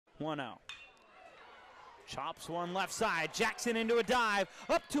1-0. Chops one left side. Jackson into a dive.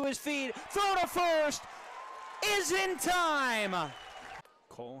 Up to his feet. Throw to first. Is in time.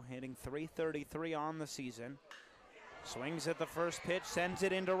 Cole hitting .333 on the season. Swings at the first pitch. Sends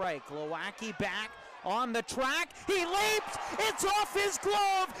it into right. Glowacki back on the track. He leaps. It's off his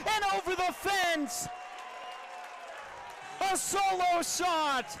glove and over the fence. A solo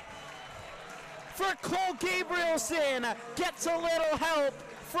shot for Cole Gabrielson. Gets a little help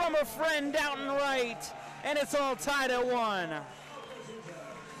from a friend out in right. And it's all tied at 1.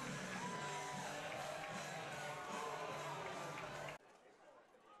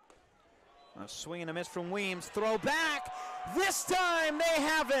 A swing and a miss from Weems. Throw back. This time they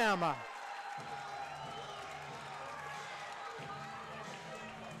have him.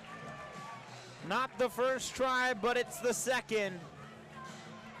 Not the first try, but it's the second.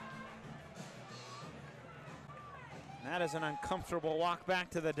 That is an uncomfortable walk back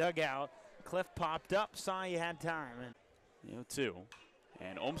to the dugout. Cliff popped up, saw he had time. 0-2.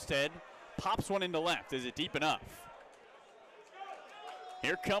 And Olmsted pops one into left. Is it deep enough?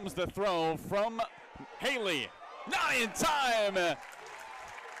 Here comes the throw from Haley. Not in time!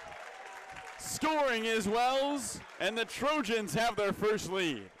 Scoring is Wells, and the Trojans have their first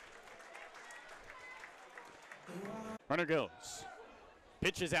lead. Runner goes.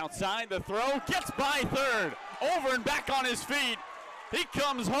 Pitches outside, the throw, gets by third. Over and back on his feet. He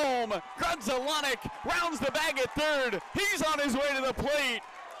comes home. Grudzelonic rounds the bag at third. He's on his way to the plate.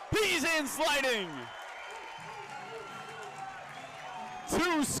 He's in sliding.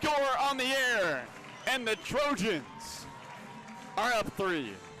 2 score on the air, and the Trojans are up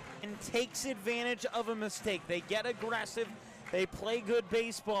 3. And takes advantage of a mistake. They get aggressive. They play good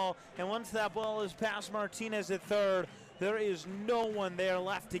baseball. And once that ball is past Martinez at third, there is no one there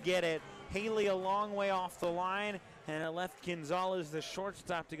left to get it. Haley a long way off the line, and it left Gonzalez, the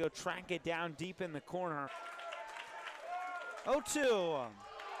shortstop, to go track it down deep in the corner. 0-2.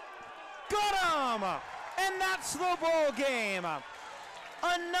 Got him! And that's the ball game.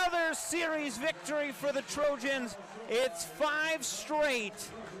 Another series victory for the Trojans. It's 5 straight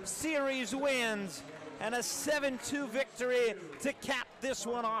series wins and a 7-2 victory to cap this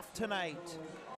one off tonight.